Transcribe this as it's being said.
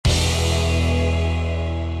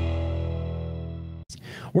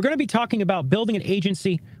We're going to be talking about building an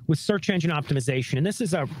agency with search engine optimization. And this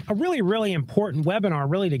is a really, really important webinar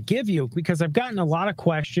really to give you, because I've gotten a lot of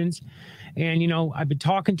questions. And, I've been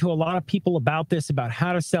talking to a lot of people about this, about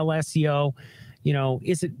how to sell SEO.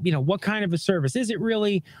 Is it, what kind of a service? Is it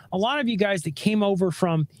really a lot of you guys that came over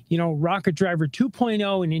from, Rocket Driver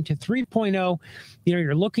 2.0 and into 3.0,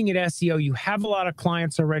 you're looking at SEO, you have a lot of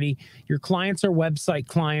clients already. Your clients are website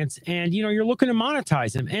clients, and, you're looking to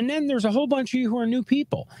monetize them. And then there's a whole bunch of you who are new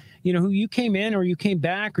people, who you came in or you came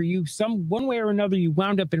back, or one way or another, you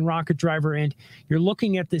wound up in Rocket Driver, and you're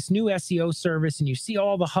looking at this new SEO service and you see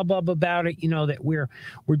all the hubbub about it, that we're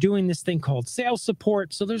doing this thing called sales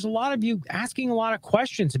support. So there's a lot of you asking a lot of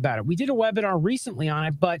questions about it. We did a webinar recently on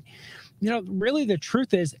it, but really the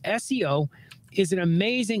truth is SEO is an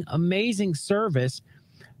amazing, amazing service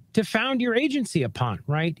to found your agency upon,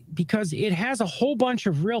 right? Because it has a whole bunch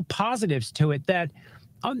of real positives to it that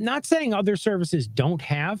I'm not saying other services don't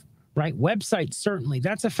have, right? Websites, certainly,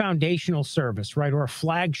 that's a foundational service, right? Or a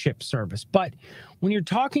flagship service. But when you're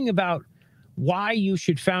talking about why you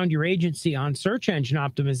should found your agency on search engine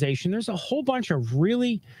optimization, there's a whole bunch of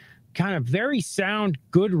really kind of very sound,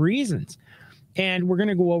 good reasons. And we're going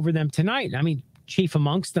to go over them tonight. I mean, chief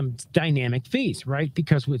amongst them, dynamic fees, right?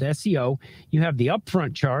 Because with SEO, you have the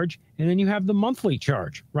upfront charge and then you have the monthly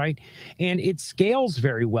charge, right? And it scales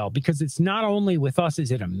very well because it's not only with us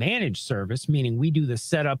is it a managed service, meaning we do the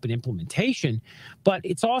setup and implementation, but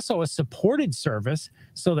it's also a supported service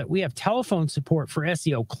so that we have telephone support for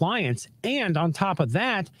SEO clients. And on top of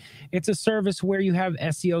that, it's a service where you have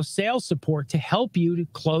SEO sales support to help you to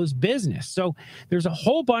close business. So there's a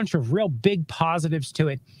whole bunch of real big positives to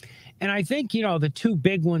it. And I think, the two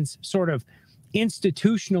big ones sort of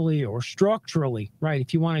institutionally or structurally, right,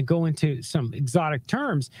 if you want to go into some exotic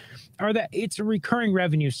terms, are that it's a recurring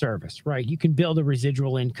revenue service, right? You can build a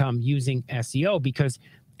residual income using SEO because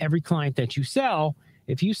every client that you sell,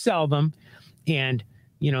 if you sell them and,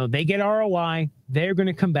 they get ROI, they're going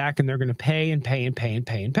to come back and they're going to pay and pay and pay and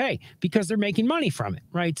pay and pay because they're making money from it,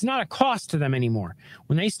 right? It's not a cost to them anymore.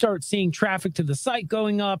 When they start seeing traffic to the site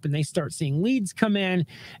going up and they start seeing leads come in and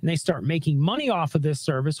they start making money off of this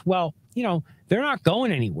service, well, they're not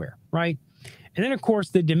going anywhere, right? And then, of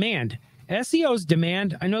course, the demand. SEO's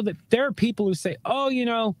demand, I know that there are people who say,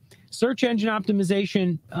 oh, search engine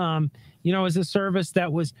optimization, is a service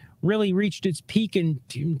that was really reached its peak in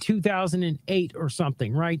 2008 or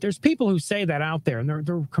something, right? There's people who say that out there, and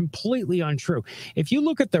they're completely untrue. If you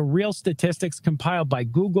look at the real statistics compiled by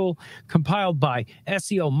Google, compiled by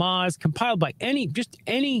SEO Moz, compiled by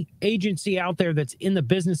any agency out there that's in the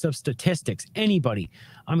business of statistics, anybody,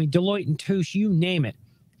 I mean, Deloitte and Touche, you name it,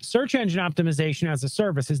 search engine optimization as a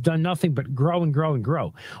service has done nothing but grow and grow and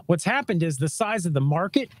grow. What's happened is the size of the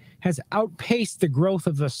market has outpaced the growth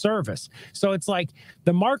of the service. So it's like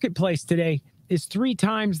the marketplace today is 3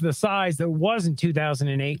 times the size that it was in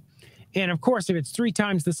 2008. And of course, if it's 3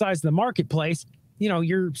 times the size of the marketplace,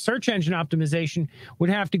 your search engine optimization would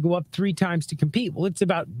have to go up 3 times to compete. Well, it's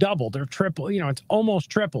about doubled or triple, it's almost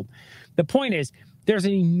tripled. The point is, there's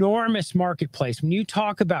an enormous marketplace. When you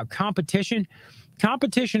talk about competition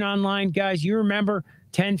online, guys, you remember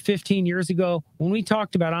 10, 15 years ago, when we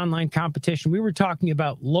talked about online competition, we were talking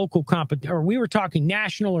about local competition, or we were talking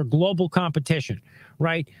national or global competition,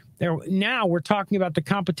 right? Now we're talking about the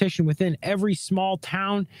competition within every small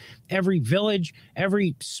town, every village,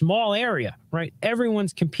 every small area, right?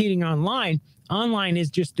 Everyone's competing online. Online is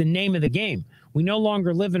just the name of the game. We no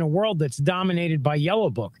longer live in a world that's dominated by Yellow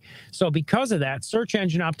Book. So because of that, search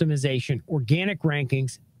engine optimization, organic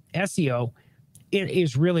rankings, SEO, it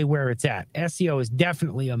is really where it's at. SEO is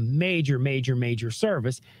definitely a major, major, major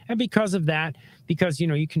service. And because of that, because,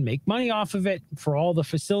 you can make money off of it for all the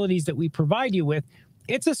facilities that we provide you with,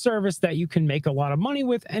 it's a service that you can make a lot of money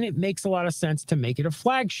with, and it makes a lot of sense to make it a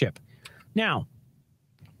flagship. Now,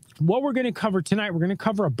 what we're going to cover tonight, we're going to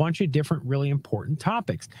cover a bunch of different really important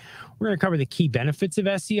topics. We're going to cover the key benefits of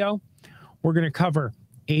SEO. We're going to cover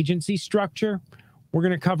agency structure. We're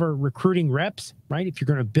going to cover recruiting reps, right? If you're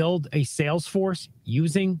going to build a sales force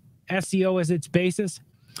using SEO as its basis.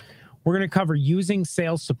 We're going to cover using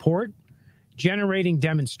sales support, generating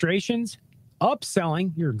demonstrations,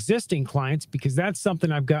 upselling your existing clients, because that's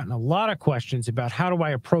something I've gotten a lot of questions about. How do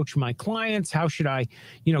I approach my clients? How should I,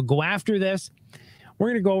 go after this? We're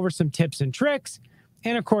going to go over some tips and tricks.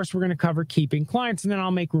 And of course, we're going to cover keeping clients, and then I'll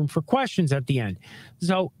make room for questions at the end.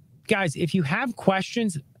 So guys, if you have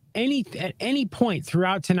questions, at any point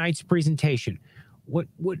throughout tonight's presentation,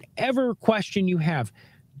 whatever question you have,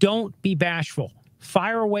 don't be bashful.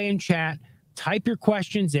 Fire away in chat, type your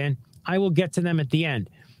questions in. I will get to them at the end.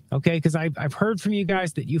 Okay, because I've heard from you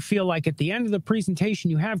guys that you feel like at the end of the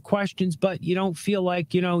presentation you have questions, but you don't feel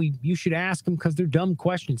like, you should ask them because they're dumb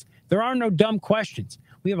questions. There are no dumb questions.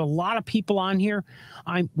 We have a lot of people on here.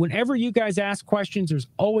 Whenever you guys ask questions, there's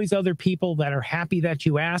always other people that are happy that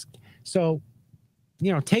you asked. So,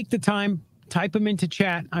 take the time, type them into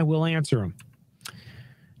chat. I will answer them.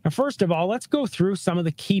 Now, first of all, let's go through some of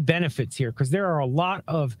the key benefits here, because there are a lot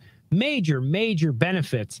of major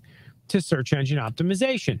benefits to search engine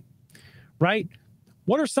optimization, right?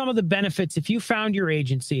 What are some of the benefits if you found your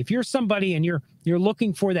agency? If you're somebody and you're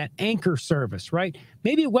looking for that anchor service, right?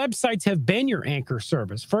 Maybe websites have been your anchor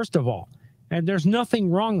service, first of all, and there's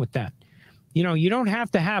nothing wrong with that. You don't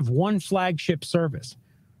have to have one flagship service,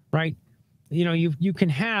 right? You can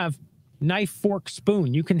have knife, fork,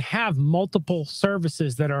 spoon. You can have multiple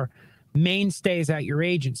services that are mainstays at your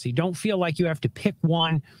agency. Don't feel like you have to pick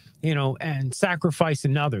one, and sacrifice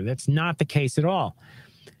another. That's not the case at all.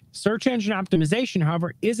 Search engine optimization,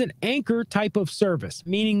 however, is an anchor type of service,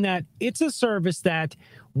 meaning that it's a service that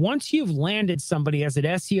once you've landed somebody as an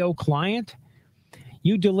SEO client,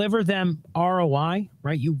 you deliver them ROI,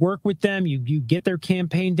 right? You work with them, you get their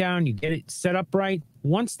campaign down, you get it set up right.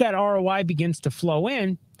 Once that ROI begins to flow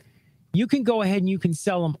in, you can go ahead and you can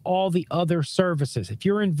sell them all the other services. If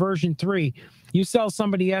you're in version 3, you sell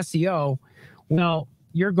somebody SEO, well,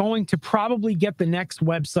 you're going to probably get the next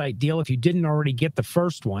website deal if you didn't already get the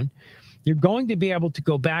first one. You're going to be able to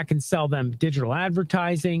go back and sell them digital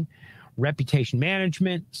advertising, reputation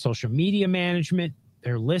management, social media management,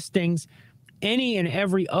 their listings, any and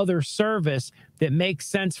every other service that makes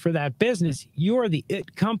sense for that business. You're the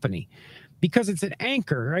it company because it's an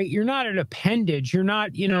anchor, right? You're not an appendage. You're not,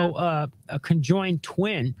 a conjoined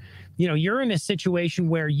twin. You're in a situation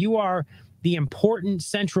where you are the important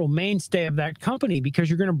central mainstay of that company because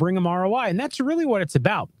you're going to bring them ROI. And that's really what it's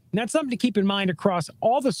about. And that's something to keep in mind across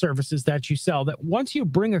all the services that you sell, that once you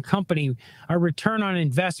bring a company a return on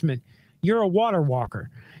investment, you're a water walker.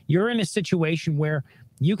 You're in a situation where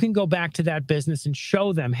you can go back to that business and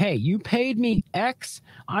show them, hey, you paid me X,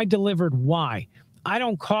 I delivered Y. I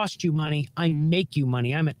don't cost you money, I make you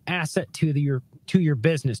money. I'm an asset to your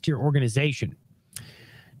business, to your organization.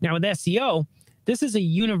 Now with SEO, this is a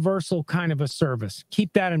universal kind of a service.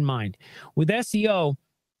 Keep that in mind. With SEO,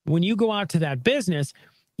 when you go out to that business,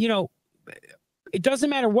 it doesn't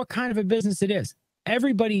matter what kind of a business it is.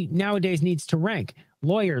 Everybody nowadays needs to rank.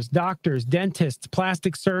 Lawyers, doctors, dentists,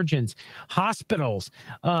 plastic surgeons, hospitals,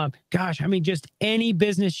 just any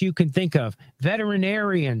business you can think of,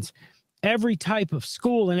 veterinarians, every type of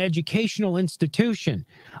school and educational institution.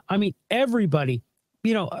 Everybody,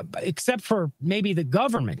 except for maybe the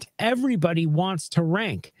government, everybody wants to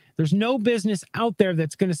rank. There's no business out there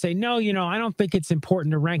that's going to say, no, I don't think it's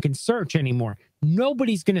important to rank in search anymore.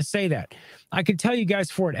 Nobody's going to say that. I can tell you guys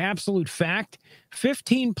for an absolute fact,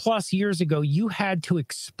 15 plus years ago, you had to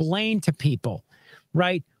explain to people,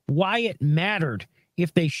 right, why it mattered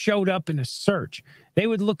if they showed up in a search. They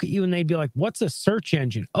would look at you and they'd be like, what's a search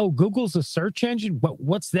engine? Oh, Google's a search engine?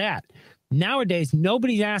 What's that? Nowadays,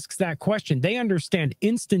 nobody asks that question. They understand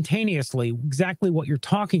instantaneously exactly what you're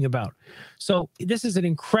talking about. So this is an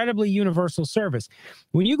incredibly universal service.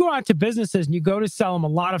 When you go out to businesses and you go to sell them a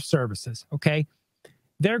lot of services, okay,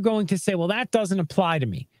 they're going to say, well, that doesn't apply to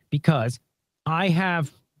me because I have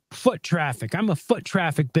foot traffic. I'm a foot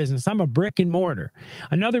traffic business. I'm a brick and mortar.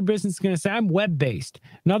 Another business is going to say, I'm web-based.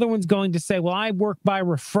 Another one's going to say, well, I work by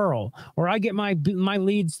referral, or I get my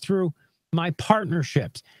leads through my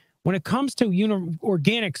partnerships. When it comes to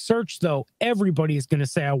organic search, though, everybody is going to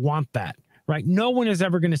say, I want that, right? No one is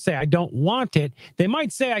ever going to say, I don't want it. They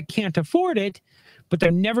might say, I can't afford it, but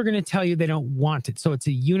they're never going to tell you they don't want it. So it's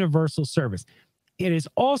a universal service. It is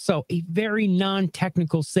also a very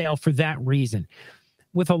non-technical sale for that reason.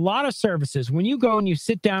 With a lot of services, when you go and you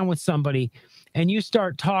sit down with somebody and you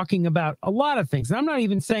start talking about a lot of things, and I'm not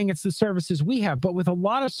even saying it's the services we have, but with a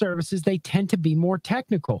lot of services, they tend to be more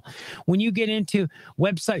technical. When you get into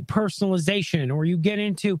website personalization, or you get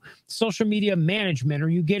into social media management, or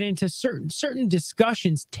you get into certain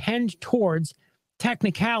discussions tend towards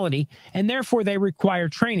technicality, and therefore they require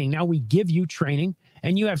training. Now we give you training,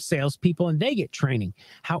 and you have salespeople and they get training.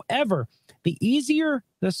 However, the easier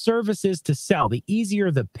the service is to sell, the easier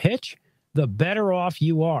the pitch, the better off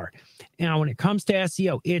you are. Now, when it comes to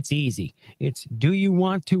SEO, it's easy. It's, do you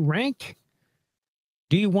want to rank?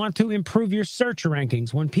 Do you want to improve your search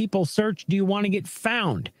rankings? When people search, do you want to get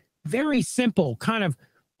found? Very simple, kind of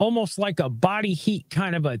almost like a body heat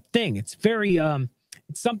kind of a thing. It's very,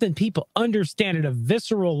 It's something people understand at a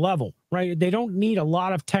visceral level, right? They don't need a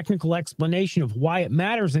lot of technical explanation of why it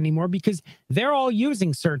matters anymore because they're all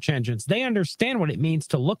using search engines. They understand what it means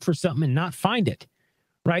to look for something and not find it,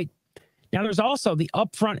 right? Now, there's also the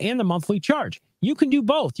upfront and the monthly charge. You can do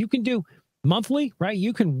both. You can do monthly, right?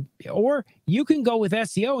 Or you can go with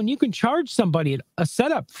SEO and you can charge somebody a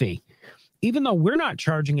setup fee. Even though we're not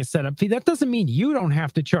charging a setup fee, that doesn't mean you don't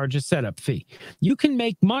have to charge a setup fee. You can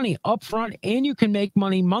make money upfront and you can make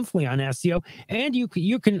money monthly on SEO, and you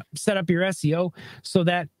can set up your SEO so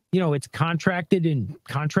that, it's contracted in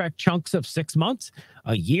contract chunks of 6 months,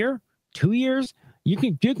 a year, 2 years. You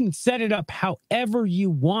can set it up however you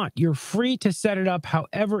want. You're free to set it up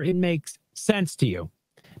however it makes sense to you.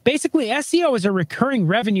 Basically, SEO is a recurring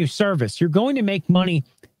revenue service. You're going to make money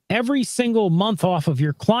every single month off of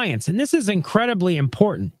your clients. And this is incredibly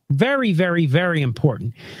important. Very, very, very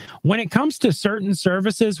important. When it comes to certain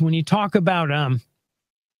services, when you talk about,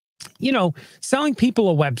 selling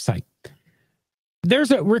people a website,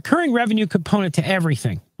 there's a recurring revenue component to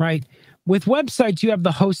everything, right? With websites, you have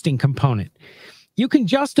the hosting component. You can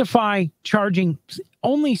justify charging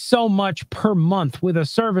only so much per month with a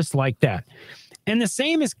service like that. And the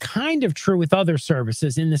same is kind of true with other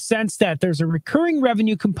services in the sense that there's a recurring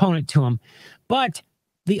revenue component to them, but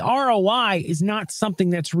the ROI is not something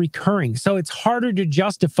that's recurring. So it's harder to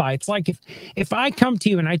justify. It's like if I come to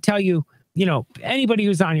you and I tell you, anybody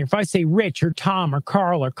who's on here, if I say Rich or Tom or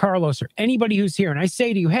Carl or Carlos or anybody who's here, and I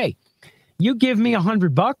say to you, hey, you give me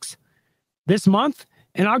 $100 this month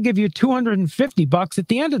and I'll give you $250 at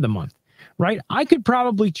the end of the month, right? I could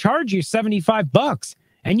probably charge you $75.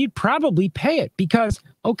 And you'd probably pay it because,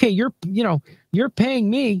 okay, you're paying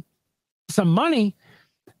me some money,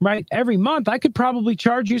 right? Every month, I could probably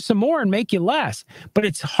charge you some more and make you less. But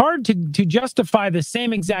it's hard to justify the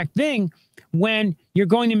same exact thing when you're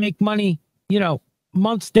going to make money,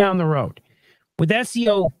 months down the road. With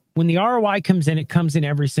SEO, when the ROI comes in, it comes in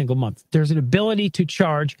every single month. There's an ability to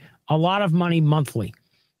charge a lot of money monthly,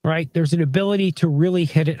 right? There's an ability to really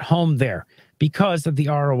hit it home there because of the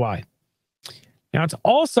ROI. Now, it's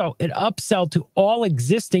also an upsell to all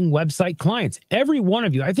existing website clients. Every one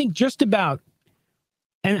of you, I think just about,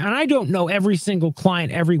 and I don't know every single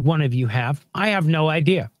client every one of you have. I have no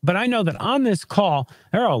idea. But I know that on this call,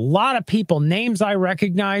 there are a lot of people, names I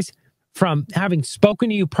recognize from having spoken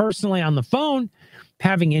to you personally on the phone,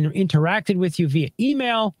 having interacted with you via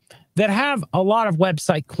email, that have a lot of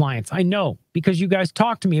website clients. I know because you guys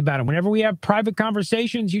talk to me about it. Whenever we have private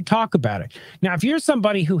conversations, you talk about it. Now, if you're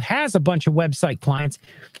somebody who has a bunch of website clients,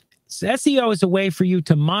 SEO is a way for you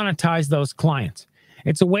to monetize those clients.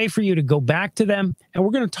 It's a way for you to go back to them. And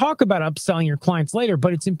we're going to talk about upselling your clients later,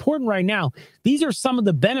 but it's important right now. These are some of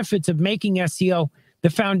the benefits of making SEO the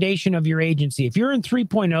foundation of your agency. If you're in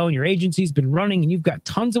 3.0 and your agency's been running and you've got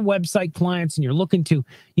tons of website clients and you're looking to,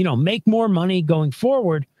 make more money going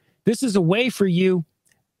forward, this is a way for you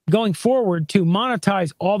going forward to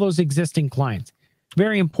monetize all those existing clients.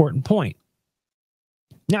 Very important point.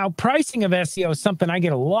 Now, pricing of SEO is something I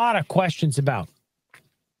get a lot of questions about.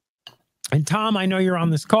 And Tom, I know you're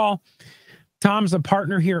on this call. Tom's a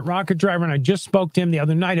partner here at Rocket Driver, and I just spoke to him the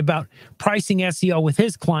other night about pricing SEO with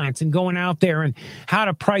his clients and going out there and how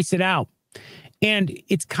to price it out. And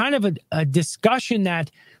it's kind of a discussion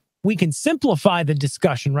that we can simplify the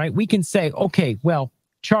discussion, right? We can say, okay, well,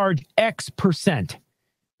 charge X%.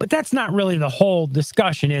 But that's not really the whole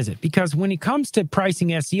discussion, is it? Because when it comes to pricing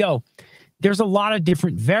SEO, there's a lot of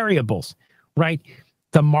different variables, right?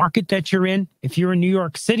 The market that you're in, if you're in New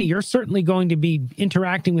York City, you're certainly going to be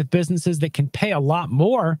interacting with businesses that can pay a lot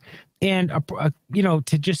more. And,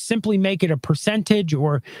 to just simply make it a percentage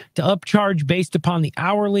or to upcharge based upon the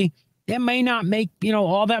hourly, it may not make,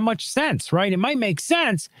 all that much sense, right? It might make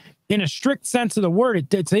sense in a strict sense of the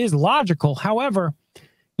word. It is logical. However,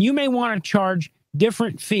 you may want to charge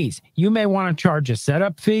different fees. You may want to charge a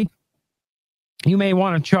setup fee. You may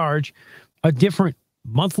want to charge a different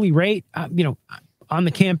monthly rate, on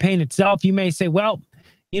the campaign itself. You may say, well,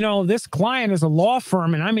 this client is a law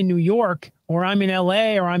firm and I'm in New York or I'm in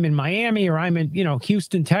LA or I'm in Miami or I'm in,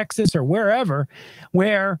 Houston, Texas or wherever,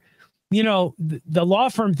 where, the law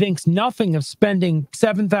firm thinks nothing of spending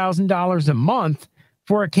 $7,000 a month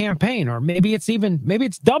for a campaign, or maybe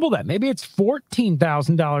it's double that. Maybe it's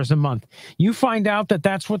 $14,000 a month. You find out that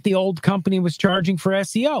that's what the old company was charging for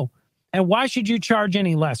SEO. And why should you charge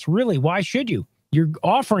any less? Really, why should you? You're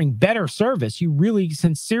offering better service. You really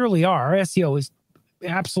sincerely are. Our SEO is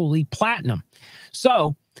absolutely platinum.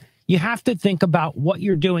 So you have to think about what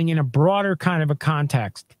you're doing in a broader kind of a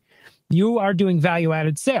context. You are doing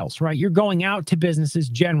value-added sales, right? You're going out to businesses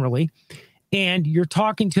generally, and you're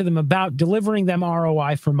talking to them about delivering them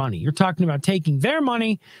ROI for money. You're talking about taking their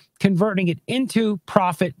money, converting it into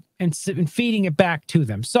profit, and feeding it back to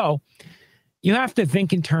them. So you have to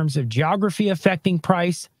think in terms of geography affecting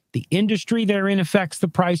price. The industry they're in affects the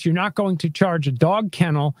price. You're not going to charge a dog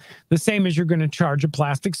kennel the same as you're going to charge a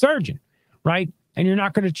plastic surgeon, right? And you're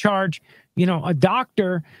not going to charge, a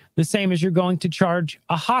doctor the same as you're going to charge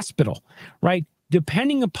a hospital, right?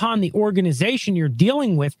 Depending upon the organization you're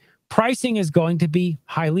dealing with, pricing is going to be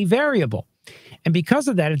highly variable. And because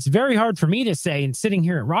of that, it's very hard for me to say, and sitting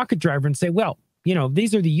here at Rocket Driver and say, well,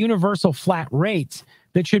 these are the universal flat rates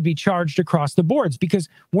that should be charged across the boards, because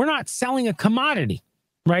we're not selling a commodity,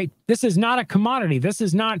 right? This is not a commodity. This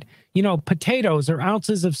is not, potatoes or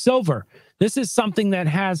ounces of silver. This is something that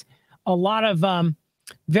has a lot of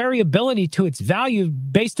variability to its value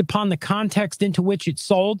based upon the context into which it's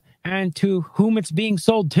sold and to whom it's being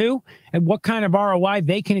sold to and what kind of ROI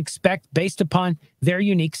they can expect based upon their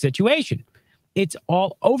unique situation. It's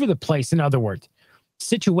all over the place, in other words.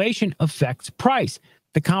 Situation affects price.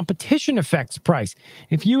 The competition affects price.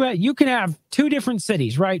 If you can have two different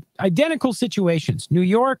cities, right? Identical situations, New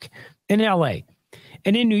York and LA.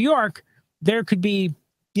 And in New York, there could be,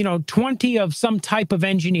 20 of some type of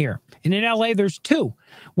engineer. And in LA, there's 2.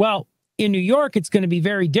 Well, in New York, it's going to be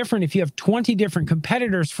very different if you have 20 different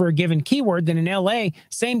competitors for a given keyword than in LA,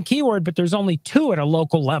 same keyword, but there's only 2 at a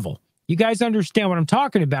local level. You guys understand what I'm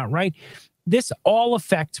talking about, right? This all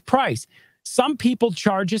affects price. Some people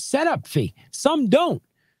charge a setup fee. Some don't.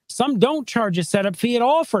 Some don't charge a setup fee at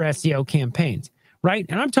all for SEO campaigns, right?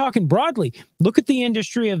 And I'm talking broadly. Look at the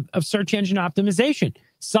industry of search engine optimization.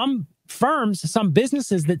 Some firms, some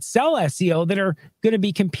businesses that sell SEO that are going to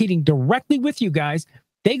be competing directly with you guys,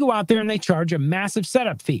 they go out there and they charge a massive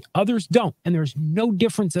setup fee. Others don't. And there's no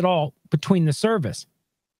difference at all between the service.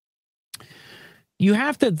 You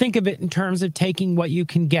have to think of it in terms of taking what you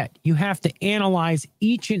can get. You have to analyze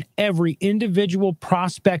each and every individual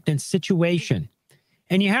prospect and situation.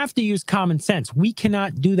 And you have to use common sense. We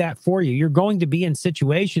cannot do that for you. You're going to be in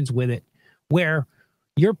situations with it where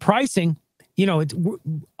your pricing, it's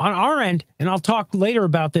on our end, and I'll talk later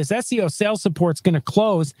about this, SEO Sales Support is going to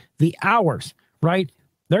close the hours, right?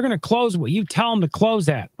 They're going to close what you tell them to close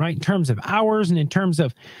at, right? In terms of hours and in terms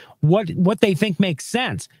of what they think makes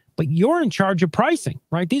sense. But you're in charge of pricing,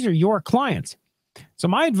 right? These are your clients. So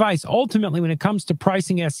my advice ultimately when it comes to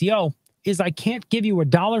pricing SEO is I can't give you a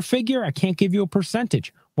dollar figure. I can't give you a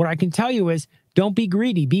percentage. What I can tell you is don't be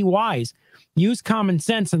greedy, be wise. Use common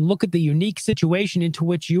sense and look at the unique situation into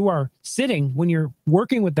which you are sitting when you're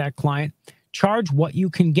working with that client. Charge what you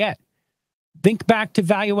can get. Think back to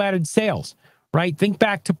value-added sales, right? Think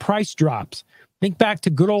back to price drops. Think back to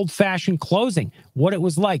good old-fashioned closing, what it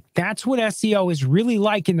was like. That's what SEO is really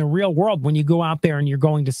like in the real world when you go out there and you're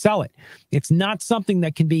going to sell it. It's not something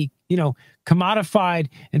that can be, commodified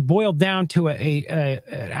and boiled down to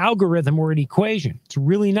an algorithm or an equation. It's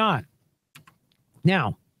really not.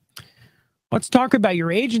 Now, let's talk about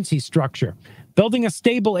your agency structure. Building a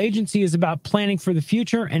stable agency is about planning for the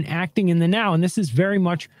future and acting in the now. And this is very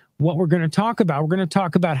much what we're going to talk about. We're going to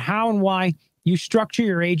talk about how and why you structure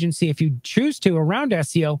your agency, if you choose to, around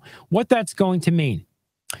SEO, what that's going to mean.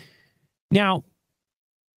 Now,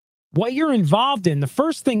 what you're involved in, the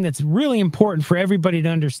first thing that's really important for everybody to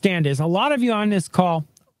understand is a lot of you on this call,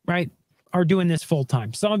 right, are doing this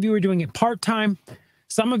full-time. Some of you are doing it part-time.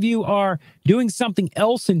 Some of you are doing something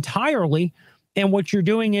else entirely. And what you're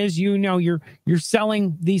doing is, you're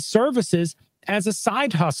selling these services as a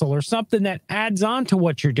side hustle or something that adds on to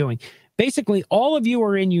what you're doing. Basically, all of you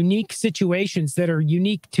are in unique situations that are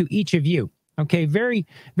unique to each of you. Okay, very,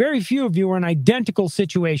 very few of you are in identical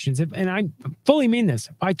situations. And I fully mean this.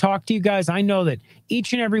 If I talk to you guys, I know that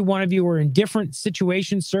each and every one of you are in different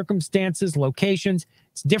situations, circumstances, locations.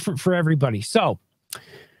 It's different for everybody. So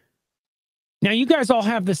now you guys all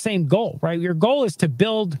have the same goal, right? Your goal is to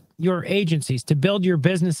build your agencies, to build your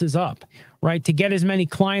businesses up, right? To get as many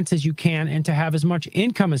clients as you can and to have as much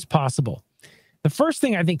income as possible. The first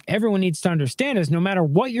thing I think everyone needs to understand is no matter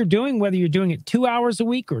what you're doing, whether you're doing it 2 hours a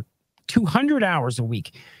week or 200 hours a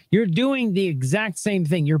week, you're doing the exact same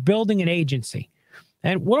thing. You're building an agency.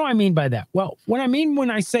 And what do I mean by that? Well, what I mean when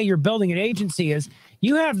I say you're building an agency is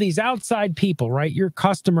you have these outside people, right? Your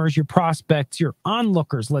customers, your prospects, your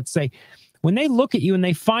onlookers, let's say. When they look at you and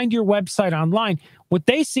they find your website online, what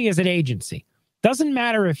they see is an agency. Doesn't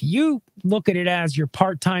matter if you look at it as your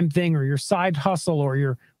part-time thing or your side hustle or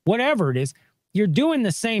your whatever it is. You're doing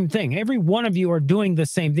the same thing. Every one of you are doing the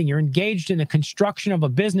same thing. You're engaged in the construction of a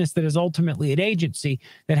business that is ultimately an agency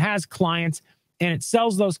that has clients, and it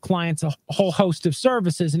sells those clients a whole host of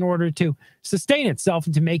services in order to sustain itself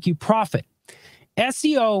and to make you profit.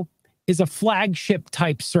 SEO is a flagship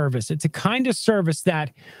type service. It's a kind of service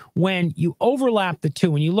that when you overlap the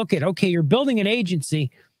two, when you look at, okay, you're building an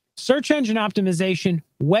agency, search engine optimization,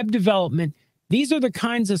 web development, these are the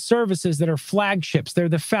kinds of services that are flagships. They're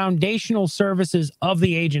the foundational services of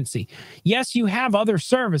the agency. Yes, you have other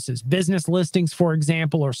services, business listings, for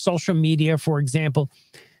example, or social media, for example.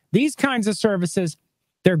 These kinds of services,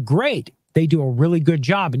 they're great. They do a really good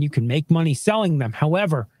job and you can make money selling them.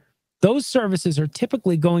 However, those services are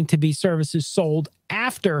typically going to be services sold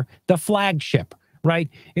after the flagship, right?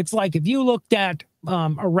 It's like if you looked at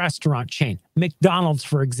a restaurant chain, McDonald's,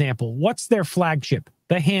 for example, what's their flagship?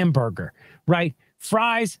 The hamburger, right?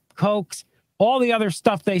 Fries, Cokes, all the other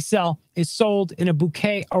stuff they sell is sold in a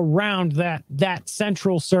bouquet around that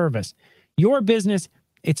central service. Your business,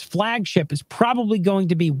 its flagship is probably going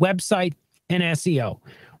to be website and SEO,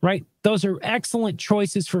 right? Those are excellent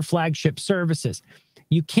choices for flagship services.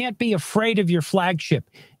 You can't be afraid of your flagship.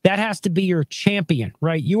 That has to be your champion,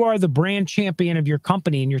 right? You are the brand champion of your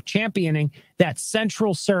company and you're championing that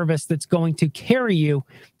central service that's going to carry you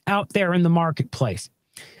out there in the marketplace.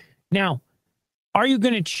 Now, are you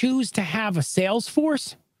going to choose to have a sales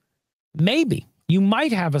force? Maybe. You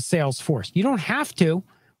might have a sales force. You don't have to,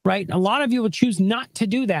 right? A lot of you will choose not to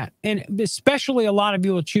do that. And especially a lot of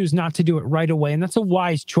you will choose not to do it right away. And that's a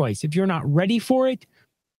wise choice. If you're not ready for it,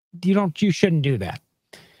 you shouldn't do that.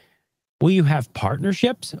 Will you have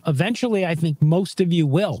partnerships? Eventually, I think most of you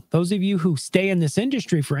will. Those of you who stay in this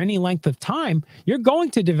industry for any length of time, you're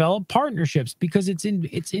going to develop partnerships because it's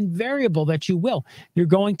invariable that you will. You're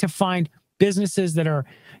going to find businesses that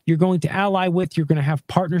you're going to ally with. You're going to have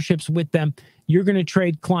partnerships with them. You're going to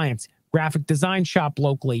trade clients. Graphic design shop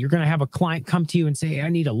locally. You're going to have a client come to you and say, hey, I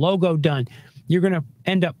need a logo done. You're going to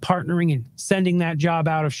end up partnering and sending that job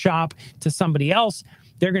out of shop to somebody else.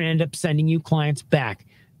 They're going to end up sending you clients back.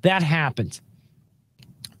 That happens.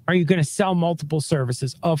 Are you going to sell multiple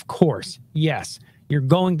services? Of course, yes. You're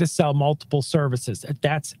going to sell multiple services.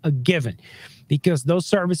 That's a given because those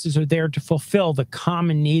services are there to fulfill the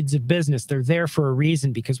common needs of business. They're there for a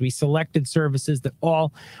reason because we selected services that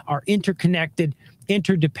all are interconnected,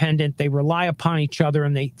 interdependent. They rely upon each other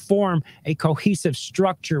and they form a cohesive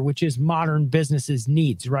structure, which is modern businesses'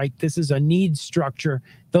 needs, right? This is a needs structure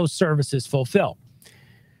those services fulfill.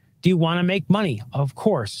 Do you want to make money? Of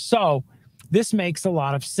course. So this makes a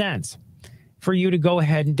lot of sense for you to go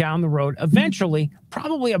ahead and down the road, eventually,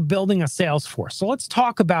 probably building a sales force. So let's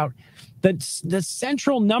talk about the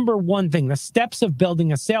central number one thing. The steps of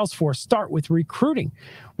building a sales force start with recruiting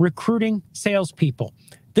salespeople.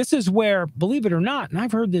 This is where, believe it or not, and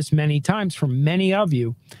I've heard this many times from many of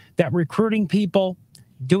you, that recruiting people,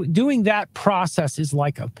 doing that process is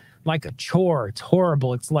like a chore. It's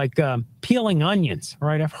horrible. It's like peeling onions,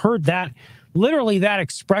 right? I've heard that. Literally, that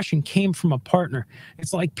expression came from a partner.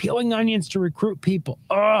 It's like peeling onions to recruit people.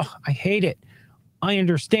 Oh, I hate it. I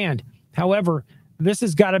understand. However, this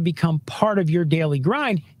has got to become part of your daily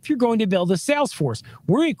grind if you're going to build a sales force.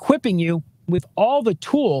 We're equipping you with all the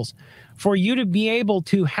tools for you to be able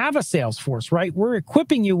to have a sales force, right? We're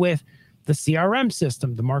equipping you with the CRM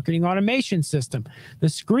system, the marketing automation system, the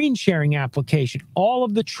screen sharing application, all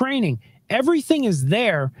of the training, everything is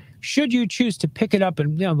there should you choose to pick it up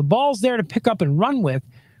and, the ball's there to pick up and run with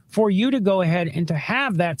for you to go ahead and to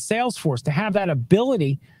have that sales force, to have that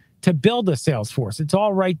ability to build a sales force. It's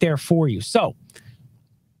all right there for you. So,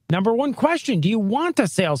 number one question, do you want a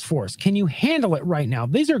sales force? Can you handle it right now?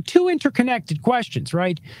 These are two interconnected questions,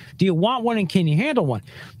 right? Do you want one and can you handle one?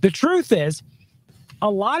 The truth is, a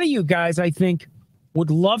lot of you guys, I think, would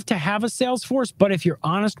love to have a sales force, but if you're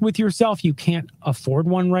honest with yourself, you can't afford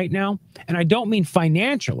one right now. And I don't mean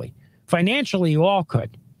financially. Financially, you all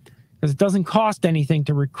could, because it doesn't cost anything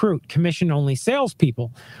to recruit commission-only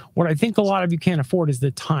salespeople. What I think a lot of you can't afford is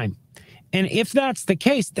the time. And if that's the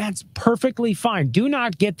case, that's perfectly fine. Do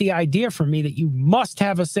not get the idea from me that you must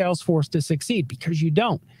have a sales force to succeed, because you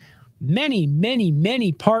don't. Many, many,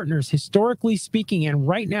 many partners, historically speaking, and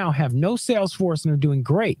right now have no sales force and are doing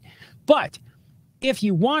great. But if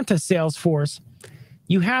you want a sales force,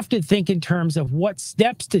 you have to think in terms of what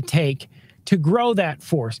steps to take to grow that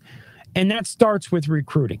force. And that starts with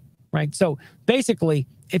recruiting, right? So basically,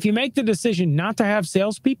 if you make the decision not to have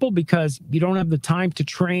salespeople because you don't have the time to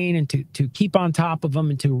train and to keep on top of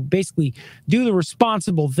them and to basically do the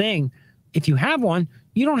responsible thing, if you have one,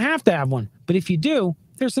 you don't have to have one. But if you do,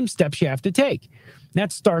 there's some steps you have to take.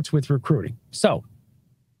 That starts with recruiting. So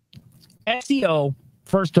SEO,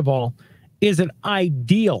 first of all, is an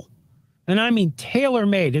ideal And I mean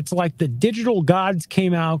tailor-made. It's like the digital gods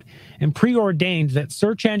came out and preordained that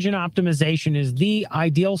search engine optimization is the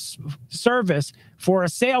ideal service for a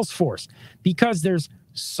sales force because there's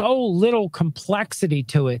so little complexity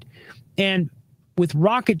to it. And with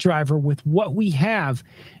Rocket Driver, with what we have,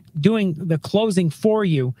 doing the closing for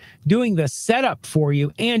you, doing the setup for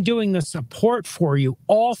you, and doing the support for you,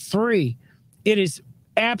 all three, it is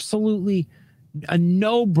absolutely a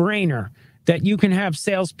no-brainer that you can have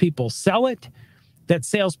salespeople sell it, that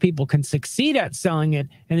salespeople can succeed at selling it,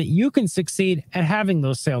 and that you can succeed at having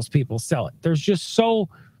those salespeople sell it. There's just so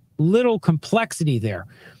little complexity there.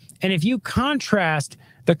 And if you contrast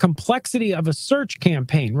the complexity of a search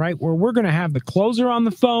campaign, right, where we're going to have the closer on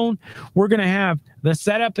the phone, we're going to have the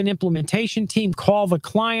setup and implementation team call the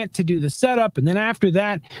client to do the setup, and then after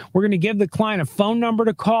that, we're going to give the client a phone number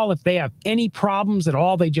to call. If they have any problems at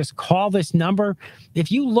all, they just call this number.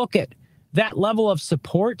 If you look at that level of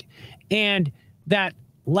support and that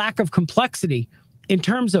lack of complexity in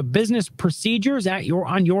terms of business procedures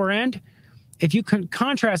on your end, if you can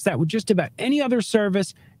contrast that with just about any other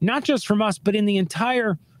service, not just from us, but in the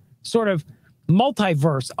entire sort of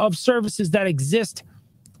multiverse of services that exist,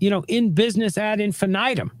 in business ad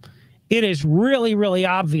infinitum, it is really, really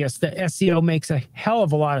obvious that SEO makes a hell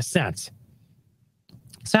of a lot of sense.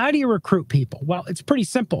 So how do you recruit people? Well, it's pretty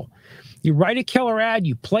simple. You write a killer ad,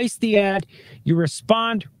 you place the ad, you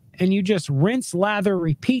respond, and you just rinse, lather,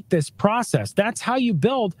 repeat this process. That's how you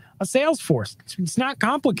build a sales force. It's not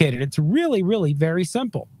complicated. It's really, really very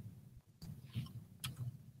simple.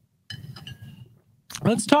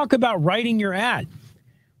 Let's talk about writing your ad,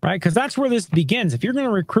 right? Because that's where this begins. If you're going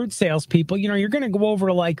to recruit salespeople, you're going to go over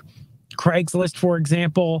to like Craigslist, for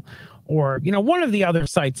example, or, one of the other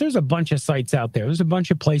sites. There's a bunch of sites out there. There's a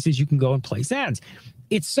bunch of places you can go and place ads.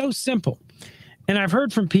 It's so simple. And I've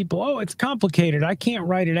heard from people, oh, it's complicated. I can't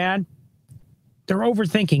write an ad. They're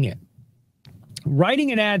overthinking it.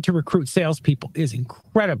 Writing an ad to recruit salespeople is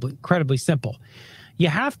incredibly, incredibly simple. You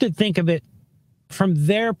have to think of it from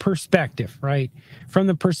their perspective, right? From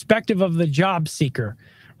the perspective of the job seeker,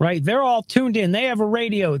 right? They're all tuned in. They have a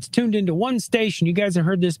radio. It's tuned into one station. You guys have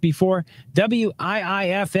heard this before.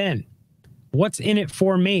 WIIFN. What's in it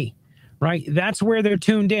for me, right? That's where they're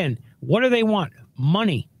tuned in. What do they want?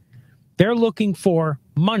 Money. They're looking for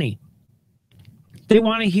money. They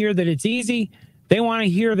want to hear that it's easy. They want to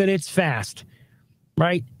hear that it's fast,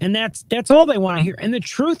 right? And that's all they want to hear. And the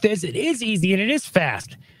truth is, it is easy and it is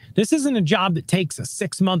fast. This isn't a job that takes a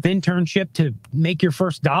 6-month internship to make your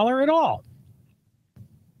first dollar at all.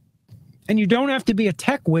 And you don't have to be a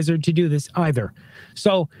tech wizard to do this either.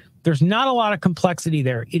 So there's not a lot of complexity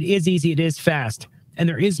there. It is easy. It is fast. And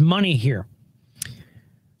there is money here.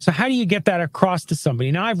 So how do you get that across to somebody?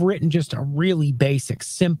 Now, I've written just a really basic,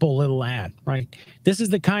 simple little ad, right? This is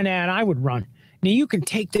the kind of ad I would run. Now, you can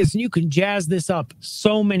take this and you can jazz this up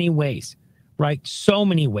so many ways, right? So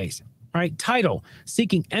many ways, right? Title,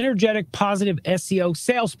 seeking energetic, positive SEO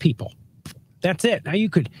salespeople. That's it. Now, you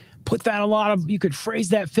could put that you could phrase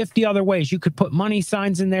that 50 other ways. You could put money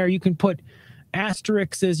signs in there. You can put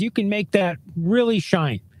asterisks. You can make that really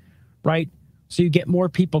shine, right? So you get more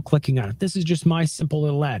people clicking on it. This is just my simple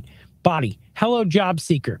little ad. Body. Hello, job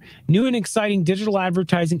seeker. New and exciting digital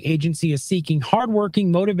advertising agency is seeking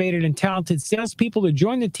hardworking, motivated, and talented salespeople to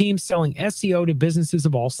join the team selling SEO to businesses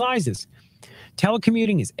of all sizes.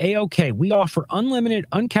 Telecommuting is A-OK. We offer unlimited,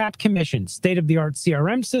 uncapped commissions, state-of-the-art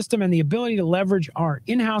CRM system, and the ability to leverage our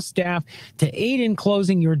in-house staff to aid in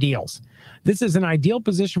closing your deals. This is an ideal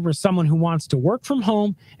position for someone who wants to work from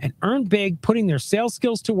home and earn big, putting their sales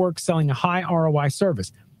skills to work selling a high ROI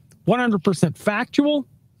service. 100% factual,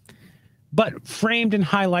 but framed and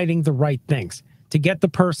highlighting the right things to get the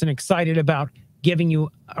person excited about giving you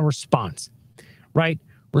a response, right?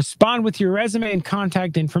 Respond with your resume and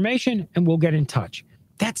contact information, and we'll get in touch.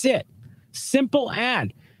 That's it. Simple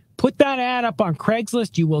ad. Put that ad up on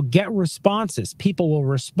Craigslist. You will get responses. People will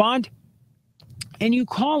respond, and you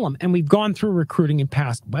call them. And we've gone through recruiting in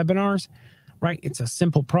past webinars, right? It's a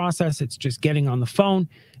simple process. It's just getting on the phone.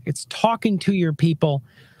 It's talking to your people,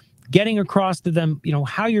 getting across to them,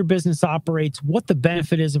 how your business operates, what the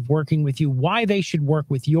benefit is of working with you, why they should work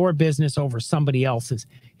with your business over somebody else's.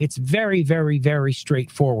 It's very, very, very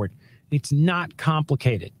straightforward. It's not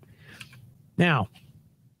complicated. Now,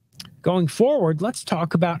 going forward, let's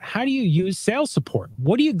talk about how do you use sales support?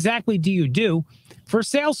 What exactly do you do for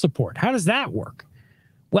sales support? How does that work?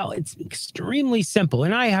 Well, it's extremely simple,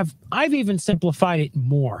 and I've even simplified it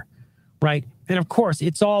more, right? And of course,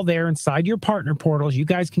 it's all there inside your partner portals. You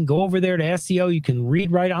guys can go over there to SEO. You can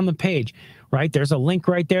read right on the page, right? There's a link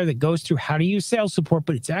right there that goes through how to use sales support,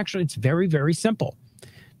 but it's very, very simple.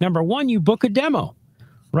 Number one, you book a demo,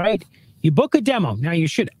 right? You book a demo. Now, you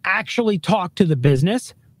should actually talk to the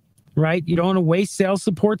business, right? You don't want to waste sales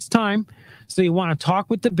support's time. So you want to talk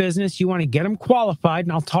with the business. You want to get them qualified.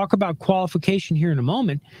 And I'll talk about qualification here in a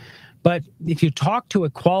moment. But if you talk to a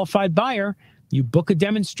qualified buyer, you book a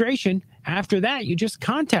demonstration. After that, you just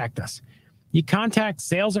contact us. You contact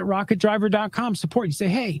sales@rocketdriver.com support. You say,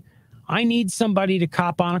 hey, I need somebody to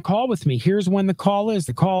cop on a call with me. Here's when the call is.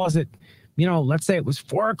 The call is at, let's say it was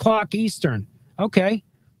 4 o'clock Eastern. Okay,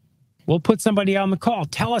 we'll put somebody on the call.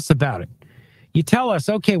 Tell us about it. You tell us,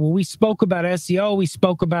 okay, well, we spoke about SEO. We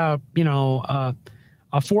spoke about, a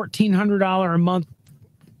 $1,400 a month,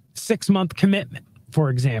 6-month commitment, for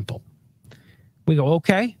example. We go,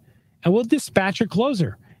 okay, and we'll dispatch a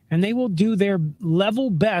closer, and they will do their level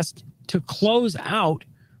best to close out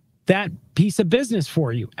that piece of business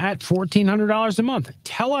for you at $1,400 a month.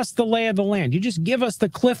 Tell us the lay of the land. You just give us the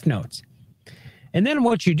cliff notes. And then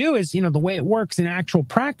what you do is, the way it works in actual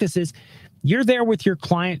practice is you're there with your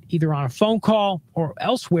client, either on a phone call or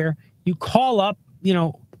elsewhere. You call up,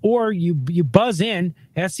 or you buzz in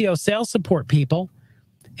SEO Sales Support people,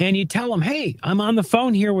 and you tell them, hey, I'm on the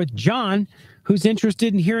phone here with John, who's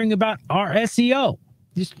interested in hearing about our SEO.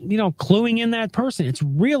 Just, cluing in that person. It's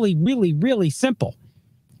really, really, really simple,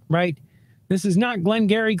 right? This is not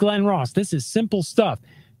Glengarry Glen Ross. This is simple stuff.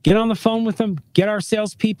 Get on the phone with them, get our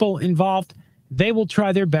salespeople involved. They will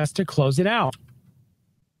try their best to close it out.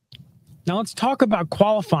 Now let's talk about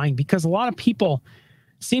qualifying, because a lot of people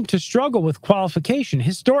seem to struggle with qualification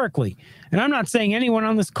historically. And I'm not saying anyone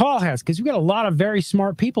on this call has, because we've got a lot of very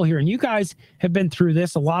smart people here, and you guys have been through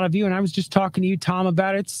this, a lot of you, and I was just talking to you, Tom,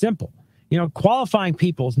 about it. It's simple. Qualifying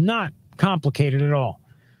people is not complicated at all.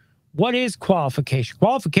 What is qualification?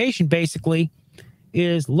 Qualification basically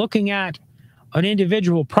is looking at an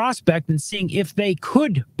individual prospect and seeing if they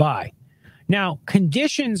could buy. Now,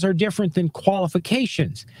 conditions are different than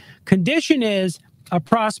qualifications. Condition is a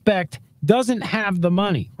prospect doesn't have the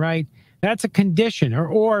money, right? That's a condition.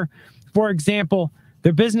 Or for example,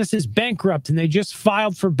 their business is bankrupt and they just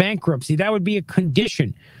filed for bankruptcy. That would be a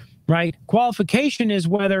condition, right? Qualification is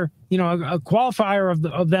whether, a qualifier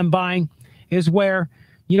of them buying is where,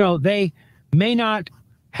 they may not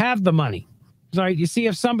have the money, right? You see,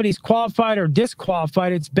 if somebody's qualified or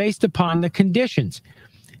disqualified, it's based upon the conditions.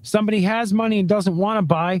 If somebody has money and doesn't want to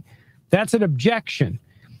buy, that's an objection.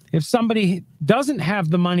 If somebody doesn't have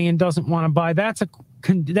the money and doesn't want to buy, that's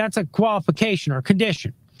a qualification or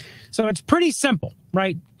condition. So it's pretty simple,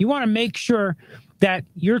 right? You want to make sure that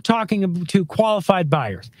you're talking to qualified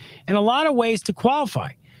buyers. And a lot of ways to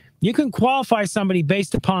qualify. You can qualify somebody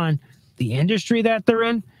based upon the industry that they're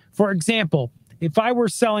in. For example, if I were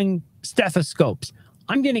selling stethoscopes,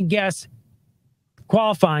 I'm going to guess,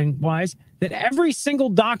 qualifying-wise, that every single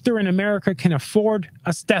doctor in America can afford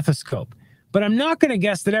a stethoscope. But I'm not going to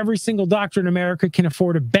guess that every single doctor in America can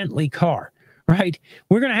afford a Bentley car, right?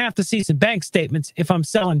 We're going to have to see some bank statements if I'm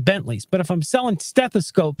selling Bentleys. But if I'm selling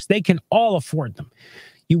stethoscopes, they can all afford them.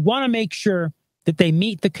 You want to make sure that they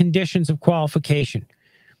meet the conditions of qualification.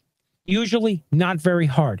 Usually not very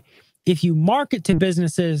hard. If you market to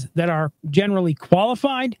businesses that are generally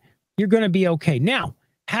qualified, you're going to be okay. Now,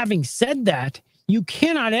 having said that, you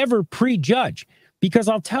cannot ever prejudge, because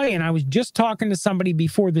I'll tell you, and I was just talking to somebody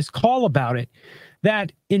before this call about it,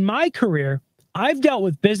 that in my career, I've dealt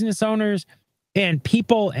with business owners and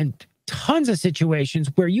people and tons of situations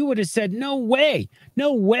where you would have said, no way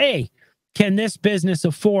can this business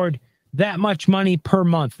afford that much money per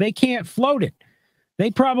month. They can't float it. They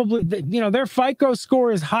probably, their FICO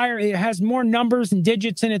score is higher. It has more numbers and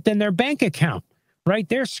digits in it than their bank account, right?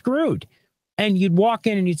 They're screwed. And you'd walk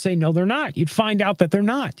in and you'd say, no, they're not. You'd find out that they're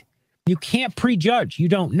not. You can't prejudge. You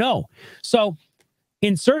don't know. So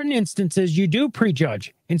in certain instances, you do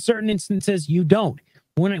prejudge. In certain instances, you don't.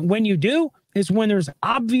 When you do is when there's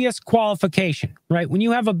obvious qualification, right? When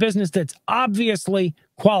you have a business that's obviously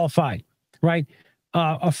qualified, right?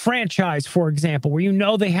 A franchise, for example,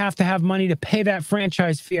 where they have to have money to pay that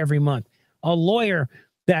franchise fee every month. A lawyer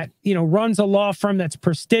that, runs a law firm that's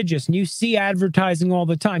prestigious, and you see advertising all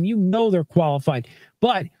the time. They're qualified.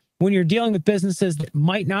 But when you're dealing with businesses that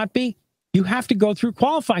might not be, you have to go through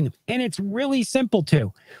qualifying them. And it's really simple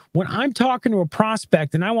too. When I'm talking to a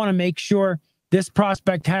prospect and I want to make sure this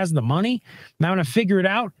prospect has the money, and I want to figure it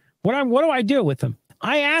out, what do I do with them?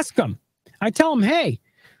 I ask them. I tell them, hey,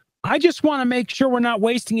 I just want to make sure we're not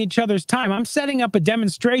wasting each other's time. I'm setting up a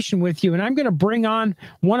demonstration with you, and I'm going to bring on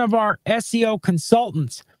one of our SEO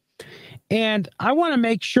consultants. And I want to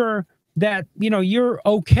make sure that, you're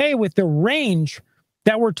okay with the range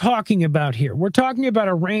that we're talking about here. We're talking about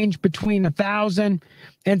a range between $1,000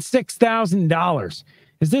 and $6,000.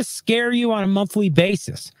 Does this scare you on a monthly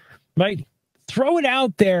basis? Right? Throw it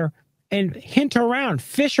out there and hint around,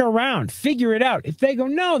 fish around, figure it out. If they go,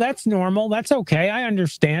 no, that's normal, that's okay, I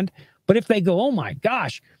understand. But if they go, oh my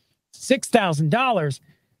gosh, $6,000,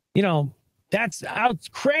 you know, that's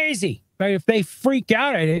crazy, right? If they freak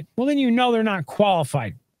out at it, well, then you know they're not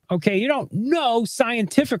qualified. Okay, you don't know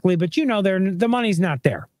scientifically, but you know the money's not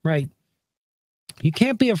there, right? You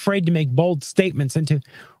can't be afraid to make bold statements and to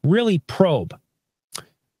really probe.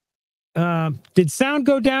 Did sound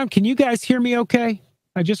go down? Can you guys hear me okay?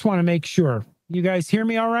 I just want to make sure. You guys hear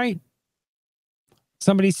me all right?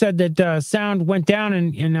 Somebody said that sound went down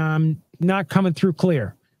and not coming through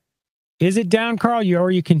clear. Is it down, Carl?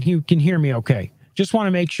 You can hear me okay? Just want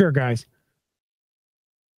to make sure, guys.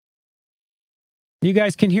 You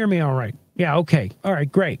guys can hear me all right? Yeah, okay. All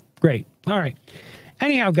right, great. All right.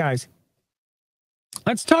 Anyhow, guys,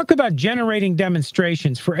 let's talk about generating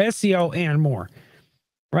demonstrations for SEO and more,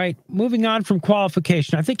 right? Moving on from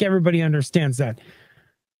qualification. I think everybody understands that.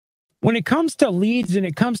 When it comes to leads and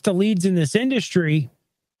it comes to leads in this industry,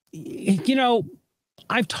 you know,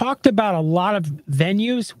 I've talked about a lot of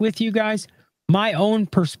venues with you guys, my own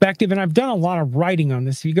perspective, and I've done a lot of writing on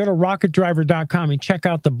this. If you go to rocketdriver.com and check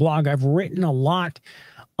out the blog, I've written a lot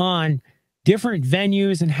on different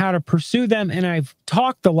venues and how to pursue them, and I've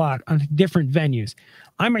talked a lot on different venues.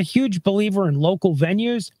 I'm a huge believer in local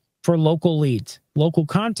venues for local leads, local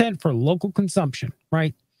content for local consumption,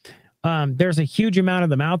 right? There's a huge amount of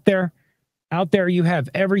them out there. Out there, you have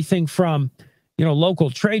everything from, you know, local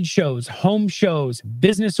trade shows, home shows,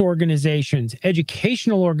 business organizations,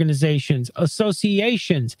 educational organizations,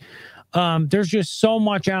 associations. There's just so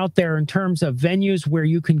much out there in terms of venues where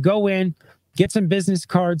you can go in, get some business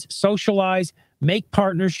cards, socialize, make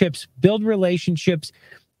partnerships, build relationships,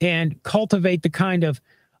 and cultivate the kind of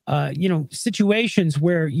situations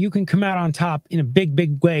where you can come out on top in a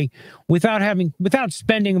big way without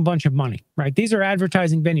spending a bunch of money, right? These are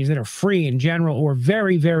advertising venues that are free in general or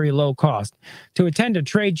very, very low cost. To attend a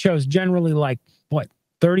trade show is generally like, what,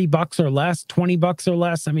 $30 or less, $20 or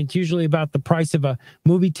less. I mean, it's usually about the price of a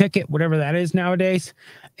movie ticket, whatever that is nowadays.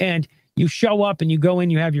 And you show up and you go in,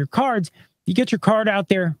 you have your cards, you get your card out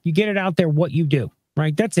there, you get it out there, what you do.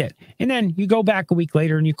 Right? That's it. And then you go back a week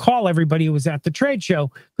later and you call everybody who was at the trade show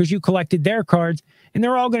because you collected their cards, and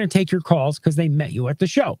they're all going to take your calls because they met you at the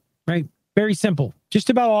show, right? Very simple. Just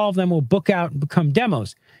about all of them will book out and become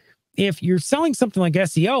demos. If you're selling something like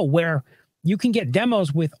SEO where you can get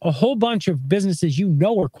demos with a whole bunch of businesses you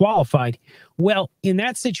know are qualified, well, in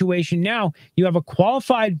that situation now you have a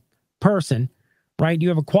qualified person, right? You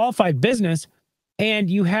have a qualified business, and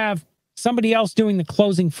you have somebody else doing the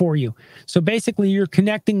closing for you. So basically you're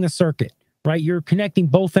connecting the circuit, right? You're connecting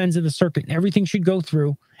both ends of the circuit, and everything should go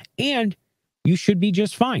through, and you should be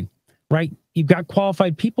just fine, right? You've got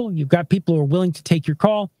qualified people. You've got people who are willing to take your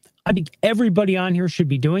call. I think everybody on here should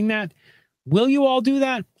be doing that. Will you all do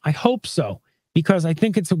that? I hope so, because I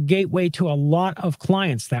think it's a gateway to a lot of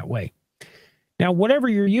clients that way. Now, whatever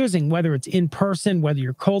you're using, whether it's in person, whether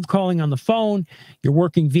you're cold calling on the phone, you're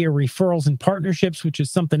working via referrals and partnerships, which is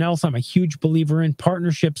something else I'm a huge believer in.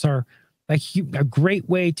 Partnerships are a great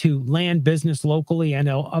way to land business locally and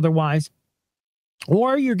otherwise.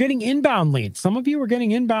 Or you're getting inbound leads. Some of you are getting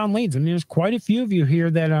inbound leads. I mean, there's quite a few of you here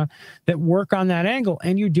that work on that angle,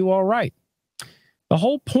 and you do all right. The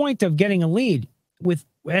whole point of getting a lead with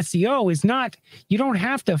SEO is not, you don't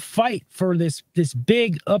have to fight for this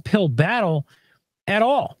big uphill battle at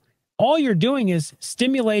all. All you're doing is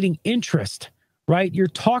stimulating interest, right? You're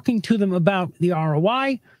talking to them about the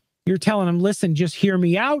ROI. You're telling them, listen, just hear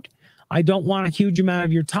me out. I don't want a huge amount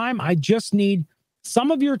of your time. I just need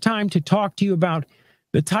some of your time to talk to you about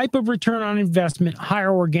the type of return on investment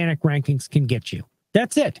higher organic rankings can get you.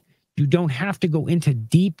 That's it. You don't have to go into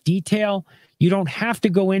deep detail. You don't have to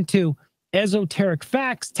go into esoteric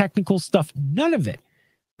facts, technical stuff, none of it.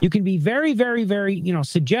 You can be very, very, very,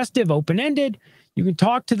 suggestive, open-ended. You can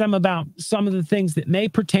talk to them about some of the things that may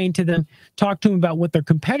pertain to them, talk to them about what their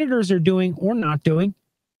competitors are doing or not doing,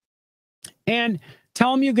 and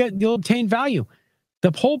tell them you'll obtain value.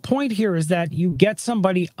 The whole point here is that you get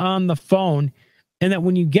somebody on the phone, and that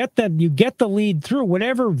when you get the lead through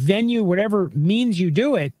whatever venue, whatever means you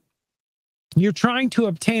do it, you're trying to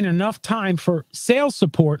obtain enough time for sales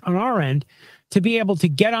support on our end to be able to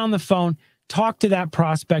get on the phone, talk to that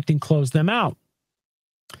prospect, and close them out.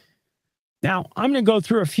 Now, I'm going to go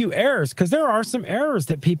through a few errors because there are some errors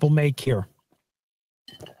that people make here.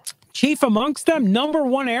 Chief amongst them, number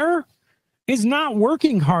one error is not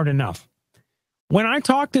working hard enough. When I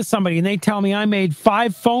talk to somebody and they tell me I made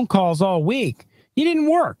 5 phone calls all week, you didn't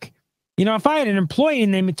work. You know, if I had an employee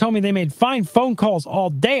and they told me they made fine phone calls all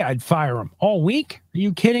day, I'd fire them. All week? Are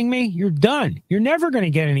you kidding me? You're done. You're never going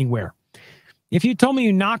to get anywhere. If you told me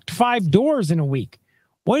you knocked 5 doors in a week,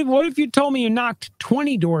 what if you told me you knocked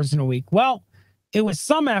 20 doors in a week? Well, it was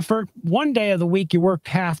some effort. One day of the week, you worked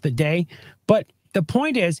half the day. But the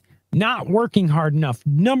point is not working hard enough.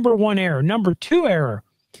 Number one error. Number two error,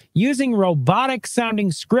 using robotic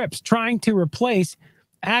sounding scripts, trying to replace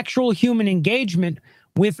actual human engagement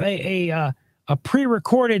with a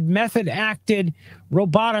pre-recorded, method-acted,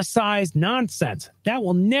 roboticized nonsense. That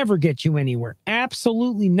will never get you anywhere.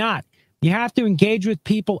 Absolutely not. You have to engage with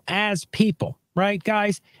people as people, right,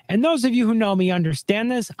 guys? And those of you who know me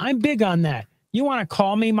understand this. I'm big on that. You want to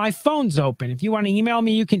call me, my phone's open. If you want to email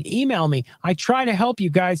me, you can email me. I try to help you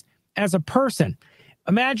guys as a person.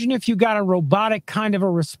 Imagine if you got a robotic kind of a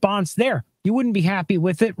response there. You wouldn't be happy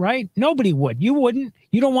with it, right? Nobody would. You wouldn't.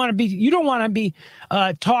 You don't want to be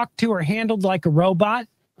talked to or handled like a robot.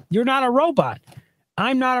 You're not a robot.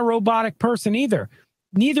 I'm not a robotic person either.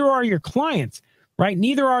 Neither are your clients, right?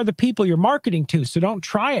 Neither are the people you're marketing to. So don't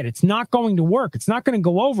try it. It's not going to work. It's not going to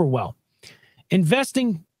go over well.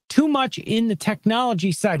 Investing too much in the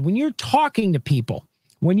technology side. When you're talking to people,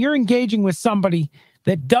 when you're engaging with somebody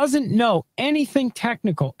that doesn't know anything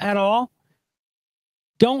technical at all,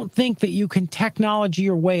 don't think that you can technology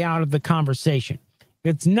your way out of the conversation.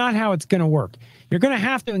 It's not how it's going to work. You're going to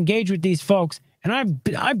have to engage with these folks. And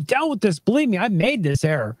I've dealt with this. Believe me, I've made this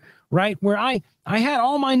error, right? Where I had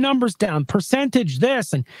all my numbers down, percentage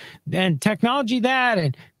this and technology that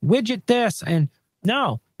and widget this. And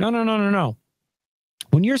no.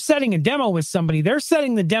 When you're setting a demo with somebody, they're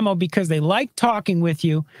setting the demo because they like talking with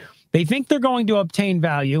you. They think they're going to obtain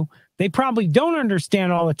value. They probably don't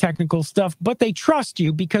understand all the technical stuff, but they trust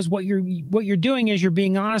you because what you're doing is you're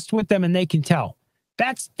being honest with them and they can tell.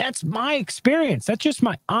 That's my experience. That's just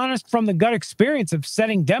my honest from the gut experience of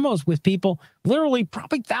setting demos with people literally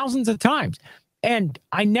probably thousands of times. And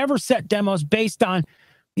I never set demos based on,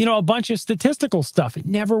 a bunch of statistical stuff. It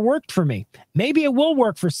never worked for me. Maybe it will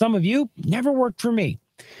work for some of you. Never worked for me.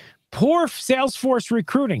 Poor Salesforce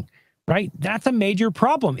recruiting, right? That's a major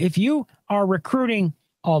problem. If you are recruiting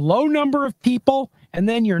a low number of people and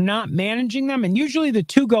then you're not managing them, and usually the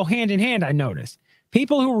two go hand in hand, I notice.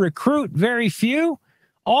 People who recruit very few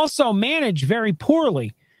also manage very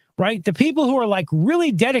poorly, right? The people who are like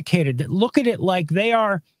really dedicated, that look at it like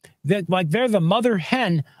they're the mother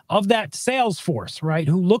hen of that sales force, right?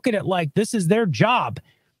 Who look at it like this is their job.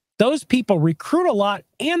 Those people recruit a lot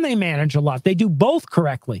and they manage a lot. They do both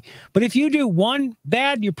correctly. But if you do one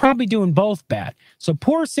bad, you're probably doing both bad. So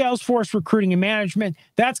poor Salesforce recruiting and management,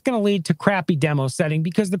 that's going to lead to crappy demo setting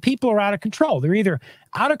because the people are out of control. They're either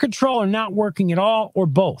out of control or not working at all or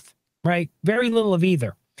both, right? Very little of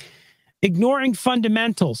either. Ignoring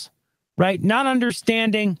fundamentals, right? Not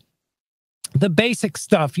understanding the basic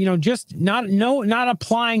stuff, just not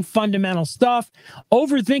applying fundamental stuff,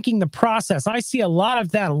 overthinking the process. I see a lot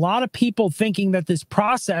of that. A lot of people thinking that this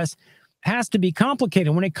process has to be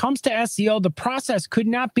complicated. When it comes to SEO, the process could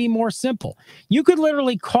not be more simple. You could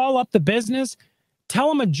literally call up the business, tell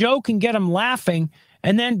them a joke and get them laughing,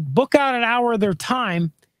 and then book out an hour of their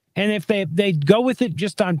time. And if they go with it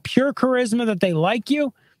just on pure charisma that they like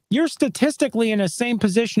you, you're statistically in the same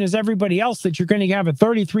position as everybody else that you're going to have a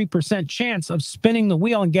 33% chance of spinning the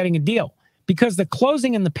wheel and getting a deal because the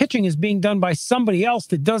closing and the pitching is being done by somebody else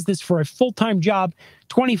that does this for a full-time job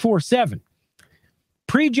 24/7.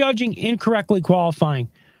 Prejudging, incorrectly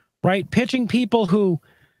qualifying, right? Pitching people who,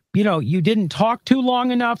 you didn't talk to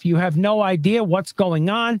long enough. You have no idea what's going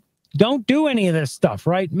on. Don't do any of this stuff,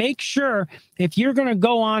 right? Make sure if you're going to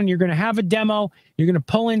go on, you're going to have a demo, you're going to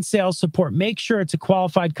pull in sales support, make sure it's a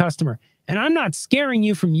qualified customer. And I'm not scaring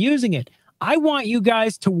you from using it. I want you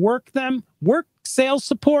guys to work sales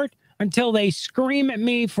support until they scream at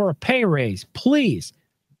me for a pay raise. Please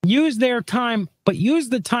use their time, but use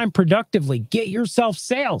the time productively. Get yourself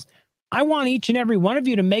sales. I want each and every one of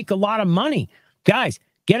you to make a lot of money. Guys,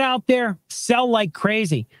 get out there, sell like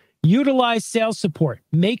crazy. Utilize sales support.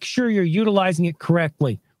 Make sure you're utilizing it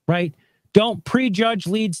correctly, right? Don't prejudge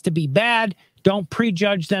leads to be bad. Don't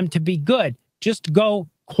prejudge them to be good. Just go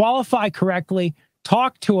qualify correctly,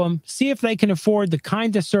 talk to them, see if they can afford the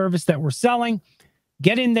kind of service that we're selling.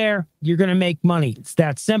 Get in there. You're going to make money. It's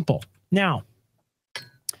that simple. Now,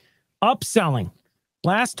 upselling.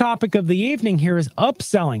 Last topic of the evening here is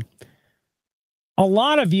upselling. A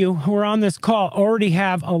lot of you who are on this call already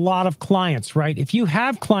have a lot of clients, right? If you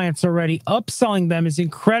have clients already, upselling them is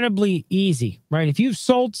incredibly easy, right? If you've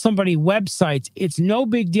sold somebody websites, it's no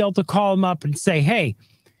big deal to call them up and say, hey,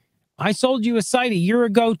 I sold you a site a year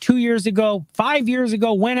ago, 2 years ago, 5 years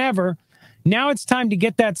ago, whenever. Now it's time to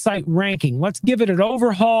get that site ranking. Let's give it an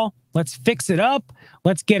overhaul. Let's fix it up.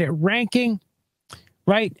 Let's get it ranking,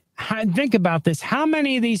 right? Think about this. How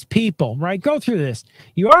many of these people, right? Go through this.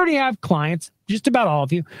 You already have clients, just about all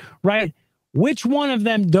of you, right? Which one of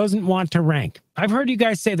them doesn't want to rank? I've heard you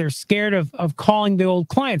guys say they're scared of calling the old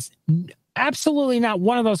clients. Absolutely not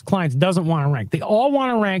one of those clients doesn't want to rank. They all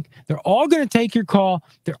want to rank. They're all going to take your call.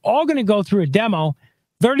 They're all going to go through a demo.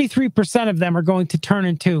 33% of them are going to turn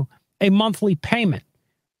into a monthly payment.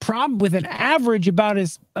 With an average on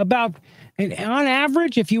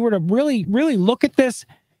average, if you were to really look at this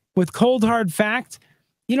with cold hard facts,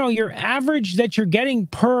 you know, your average that you're getting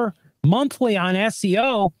per monthly on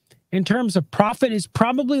SEO in terms of profit is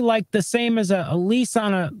probably like the same as a lease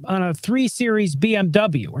on a 3 Series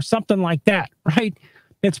BMW or something like that, right?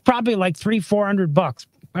 It's probably like $300-400,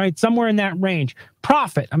 right? Somewhere in that range.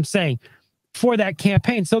 Profit, I'm saying, for that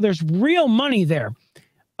campaign. So there's real money there.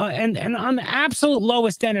 And on the absolute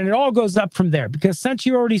lowest end, and it all goes up from there, because since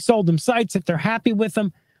you already sold them sites, if they're happy with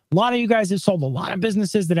them, a lot of you guys have sold a lot of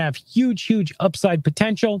businesses that have huge upside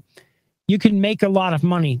potential. You can make a lot of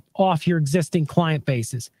money off your existing client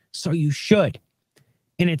bases. So you should.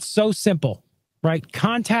 And it's so simple, right?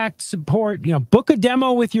 Contact support, you know, book a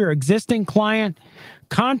demo with your existing client,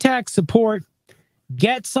 contact support,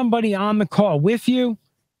 get somebody on the call with you,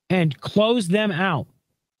 and close them out.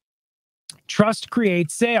 Trust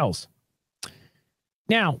creates sales.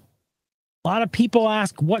 Now, a lot of people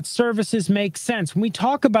ask what services make sense. When we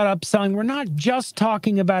talk about upselling, we're not just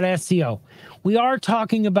talking about SEO. We are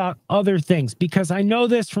talking about other things, because I know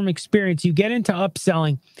this from experience. You get into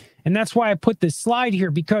upselling, and that's why I put this slide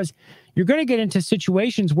here, because you're going to get into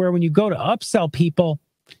situations where when you go to upsell people,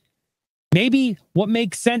 maybe what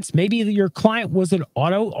makes sense, maybe your client was an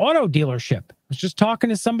auto dealership. I was just talking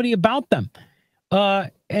to somebody about them.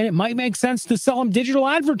 And it might make sense to sell them digital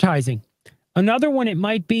advertising. Another one, it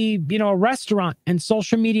might be, you know, a restaurant, and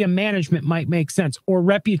social media management might make sense, or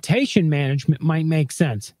reputation management might make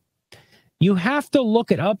sense. You have to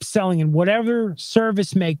look at upselling and whatever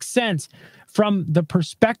service makes sense from the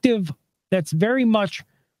perspective that's very much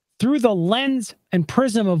through the lens and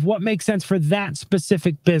prism of what makes sense for that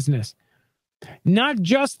specific business. Not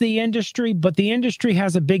just the industry, but the industry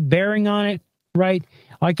has a big bearing on it, right?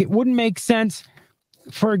 Like, it wouldn't make sense,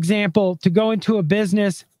 for example, to go into a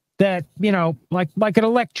business that, you know, like an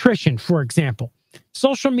electrician, for example.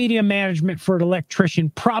 Social media management for an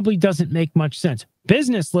electrician probably doesn't make much sense.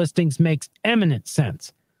 Business listings makes eminent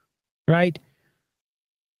sense, right?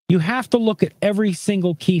 You have to look at every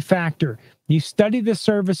single key factor. You study the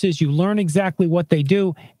services, you learn exactly what they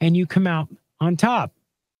do, and you come out on top.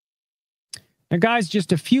 Now, guys,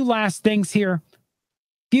 just a few last things here.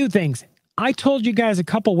 Few things. I told you guys a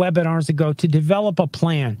couple webinars ago to develop a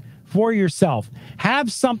plan for yourself.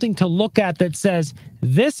 Have something to look at that says,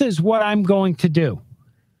 this is what I'm going to do.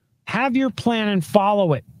 Have your plan and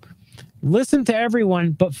follow it. Listen to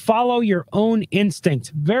everyone, but follow your own instincts.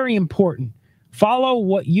 Very important. Follow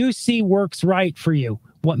what you see works right for you,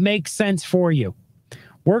 what makes sense for you.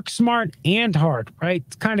 Work smart and hard, right?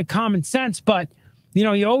 It's kind of common sense, but you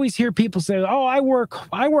know, you always hear people say, oh, I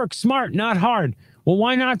work smart, not hard. Well,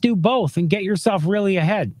 why not do both and get yourself really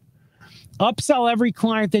ahead? Upsell every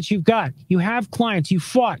client that you've got. You have clients. You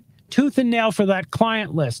fought tooth and nail for that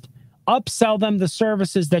client list. Upsell them the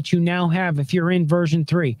services that you now have if you're in version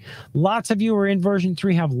 3. Lots of you are in version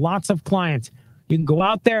 3, have lots of clients. You can go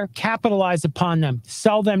out there, capitalize upon them,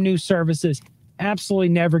 sell them new services. Absolutely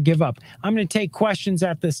never give up. I'm going to take questions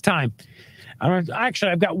at this time.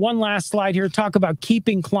 Actually, I've got one last slide here. Talk about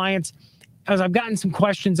keeping clients. As I've gotten some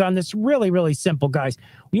questions on this, really simple, guys.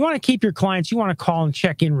 You want to keep your clients. You want to call and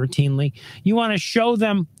check in routinely. You want to show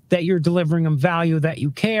them that you're delivering them value, that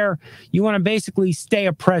you care. You want to basically stay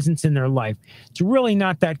a presence in their life. It's really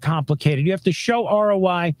not that complicated. You have to show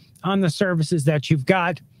ROI on the services that you've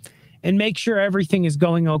got and make sure everything is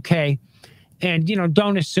going okay. And, you know,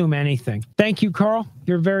 don't assume anything. Thank you, Carl.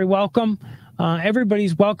 You're very welcome.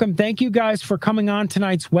 Everybody's welcome. Thank you guys for coming on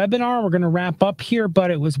tonight's webinar. We're going to wrap up here,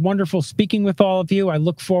 but it was wonderful speaking with all of you. I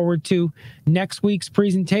look forward to next week's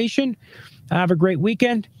presentation. Have a great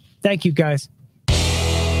weekend. Thank you, guys.